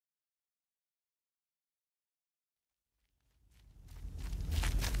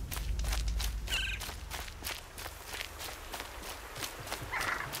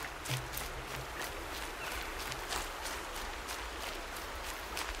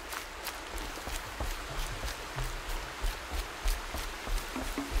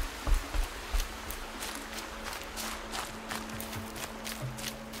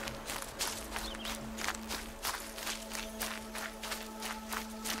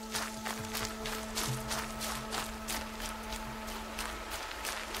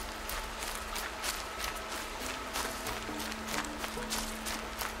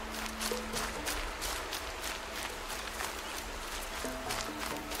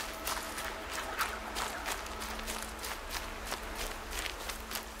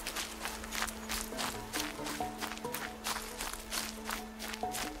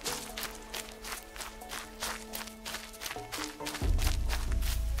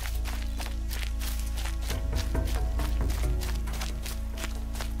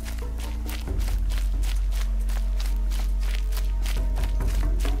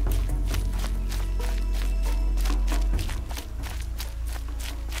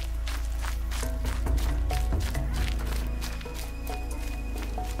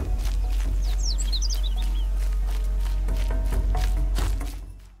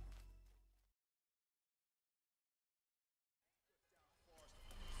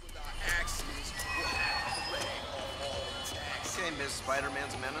Miss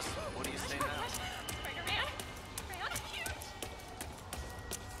Spider-Man's menace. What do you say now? Spider-Man? Spider-Man? Cute!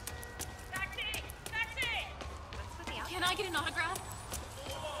 Taxi! Taxi! What's with the outfit? Can I get an autograph?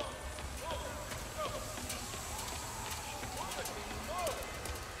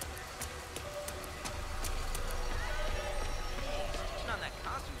 On that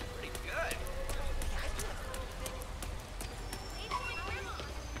costume's pretty good.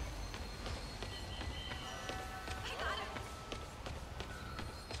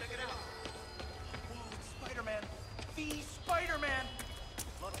 Check it out. Whoa, it's Spider-Man. The Spider-Man.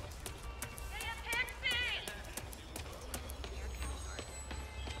 Love it. Hey, a taxi!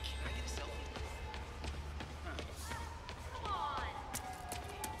 Can I get a selfie? Come on!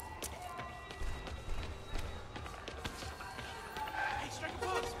 Hey, strike a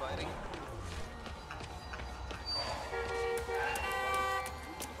pose, Spidey.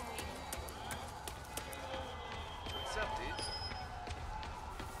 What's up, dude?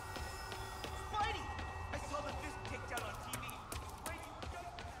 Spidey! I saw the fist kicked out on TV. Wait,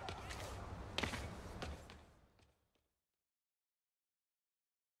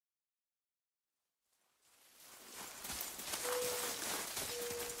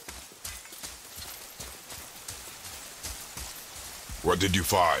 What did you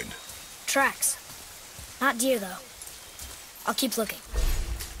find? Tracks. Not deer, though. I'll keep looking.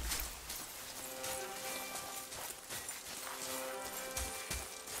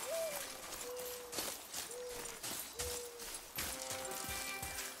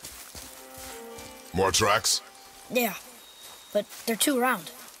 More tracks? Yeah, but they're too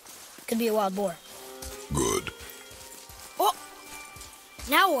round. Could be a wild boar. Good. Oh!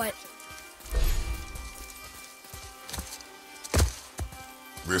 Now what?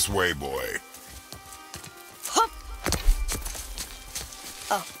 This way, boy. Hup!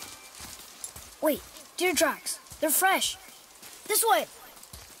 Oh. Wait, deer tracks. They're fresh. This way!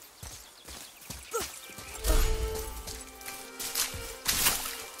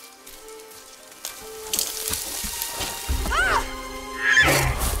 Ah!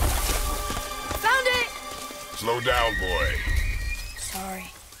 Found it! Slow down, boy.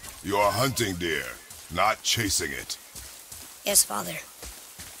 Sorry. You're hunting deer, not chasing it. Yes, Father.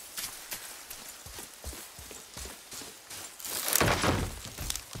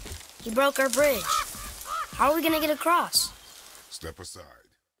 He broke our bridge. How are we gonna get across? Step aside.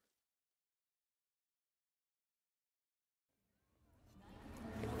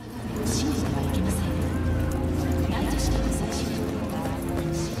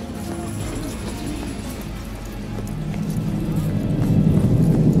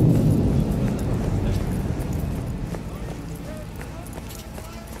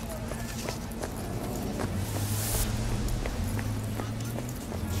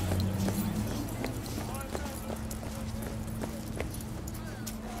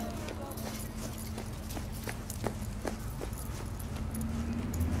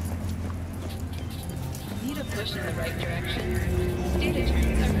 Need a push in the right direction. Data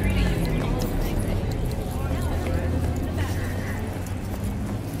turns are free to use all things anyway. However, the battery.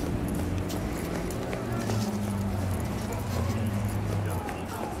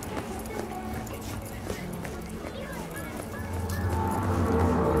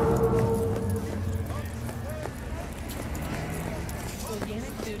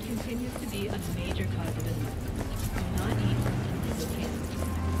 Organic food continues to be a major cause of illness. Do not eat until you can.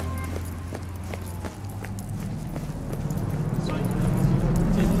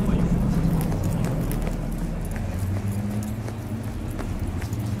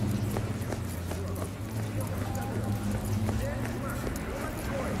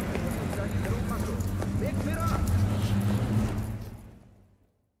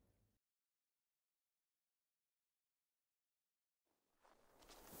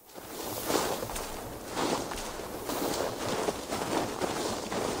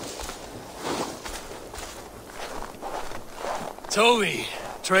 Toby,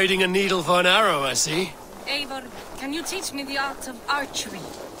 trading a needle for an arrow, I see. Eivor, can you teach me the art of archery?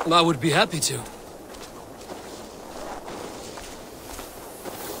 I would be happy to.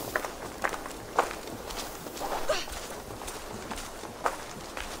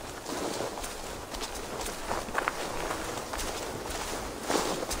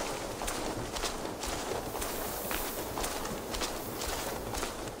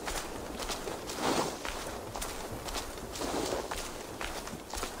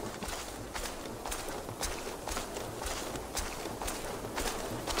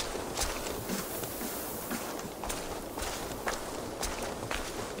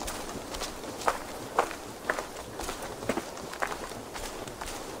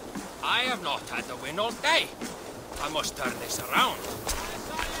 I have not had the wind all day. I must turn this around.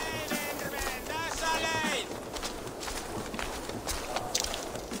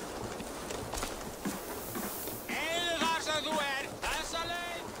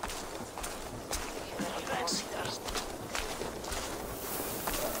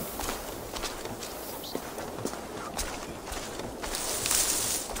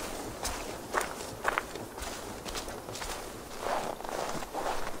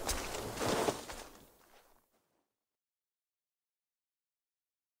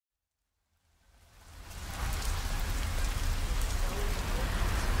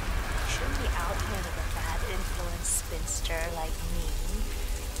 Spinster like me.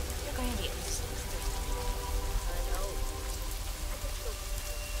 You're going to be useless. I know.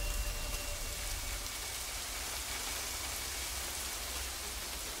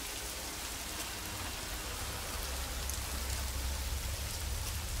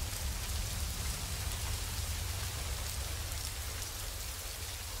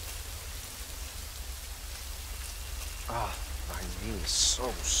 Ah, my knee is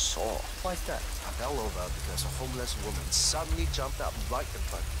so sore. Why's that? I fell over because a homeless woman suddenly jumped up right in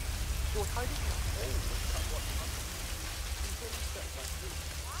front of me. She was hiding in a hole.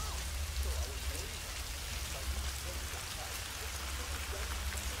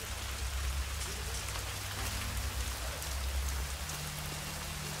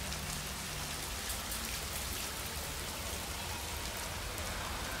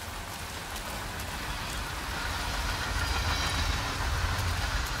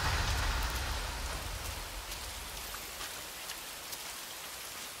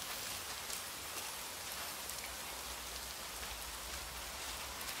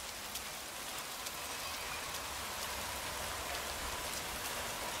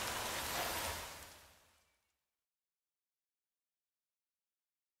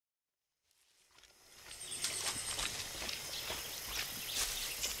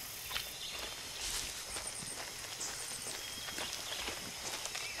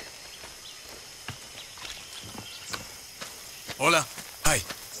 Hola. Hi.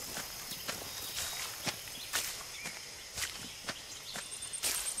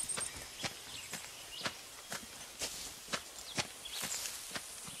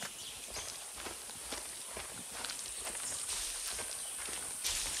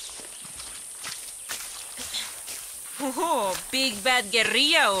 Oh, big bad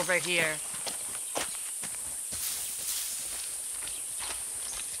guerrilla over here.